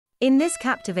In this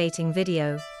captivating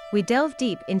video, we delve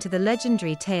deep into the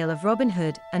legendary tale of Robin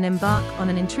Hood and embark on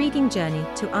an intriguing journey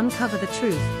to uncover the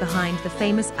truth behind the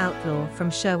famous outlaw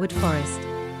from Sherwood Forest.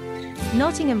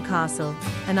 Nottingham Castle,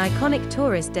 an iconic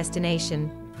tourist destination,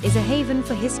 is a haven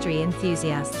for history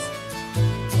enthusiasts.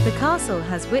 The castle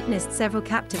has witnessed several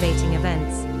captivating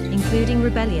events, including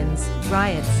rebellions,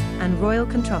 riots, and royal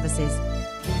controversies.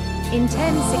 In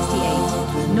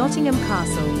 1068, Nottingham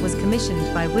Castle was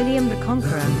commissioned by William the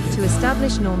Conqueror to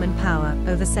establish Norman power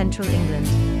over central England.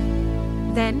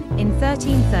 Then, in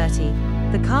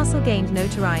 1330, the castle gained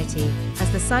notoriety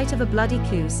as the site of a bloody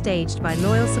coup staged by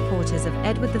loyal supporters of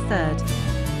Edward III,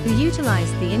 who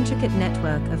utilized the intricate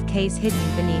network of caves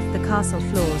hidden beneath the castle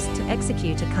floors to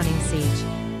execute a cunning siege.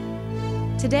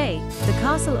 Today, the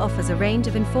castle offers a range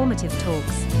of informative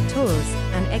talks, tours,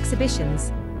 and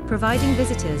exhibitions, providing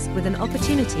visitors with an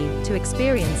opportunity to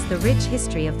experience the rich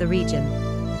history of the region.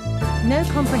 No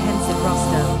comprehensive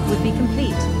roster would be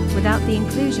complete without the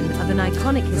inclusion of an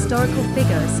iconic historical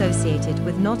figure associated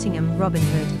with Nottingham, Robin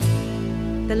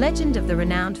Hood. The legend of the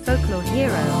renowned folklore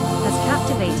hero has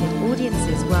captivated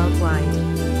audiences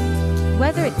worldwide.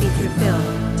 Whether it be through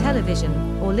film,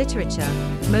 television, or literature,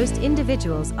 most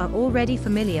individuals are already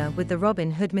familiar with the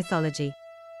Robin Hood mythology.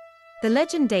 The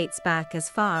legend dates back as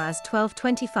far as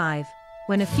 1225,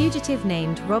 when a fugitive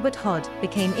named Robert Hood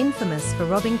became infamous for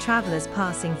robbing travelers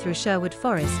passing through Sherwood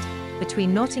Forest,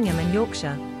 between Nottingham and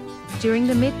Yorkshire. During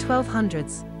the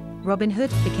mid-1200s, Robin Hood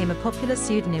became a popular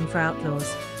pseudonym for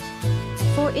outlaws.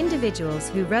 For individuals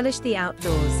who relish the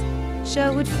outdoors,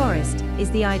 Sherwood Forest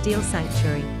is the ideal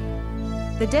sanctuary.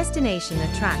 The destination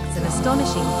attracts an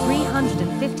astonishing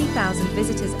 350,000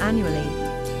 visitors annually,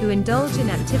 who indulge in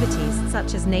activities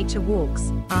such as nature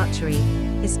walks, archery,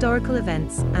 historical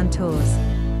events, and tours.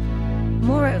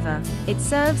 Moreover, it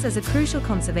serves as a crucial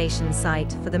conservation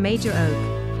site for the major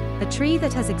oak, a tree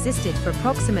that has existed for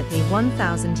approximately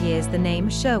 1,000 years. The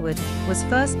name Sherwood was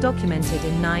first documented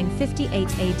in 958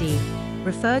 AD,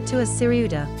 referred to as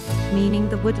Ceruda, meaning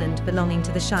the woodland belonging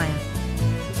to the Shire.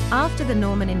 After the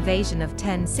Norman invasion of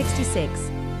 1066,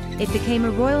 it became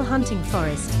a royal hunting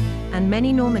forest, and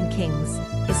many Norman kings,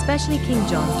 especially King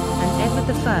John and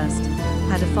Edward I,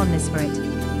 had a fondness for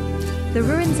it. The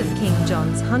ruins of King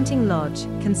John's hunting lodge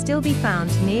can still be found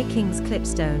near King's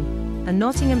Clipstone, a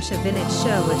Nottinghamshire village.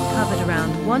 Sherwood covered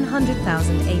around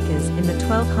 100,000 acres in the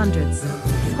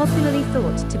 1200s, popularly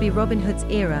thought to be Robin Hood's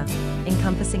era,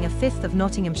 encompassing a fifth of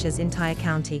Nottinghamshire's entire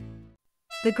county.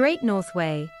 The Great North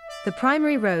Way, the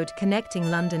primary road connecting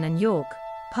London and York,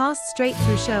 passed straight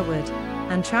through Sherwood,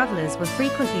 and travellers were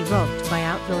frequently robbed by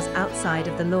outlaws outside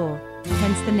of the law,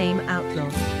 hence the name Outlaw.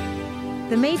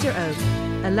 The Major Oak,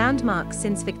 a landmark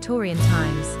since Victorian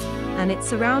times, and its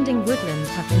surrounding woodland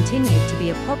have continued to be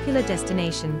a popular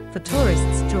destination for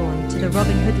tourists drawn to the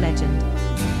Robin Hood legend.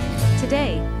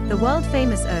 Today, the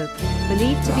world-famous oak,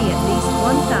 believed to be at least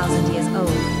 1,000 years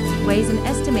old, weighs an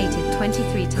estimated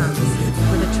 23 tons,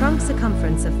 with a trunk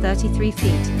circumference of 33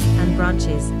 feet, and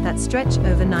branches that stretch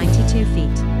over 92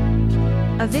 feet.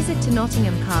 A visit to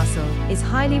Nottingham Castle is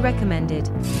highly recommended,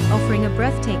 offering a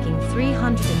breathtaking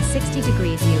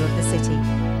 360-degree view of the city.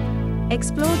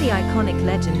 Explore the iconic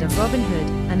legend of Robin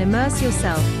Hood and immerse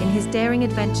yourself in his daring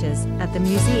adventures at the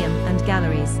museum and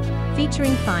galleries,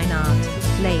 featuring fine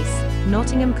art, lace,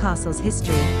 Nottingham Castle's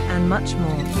history, and much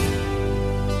more.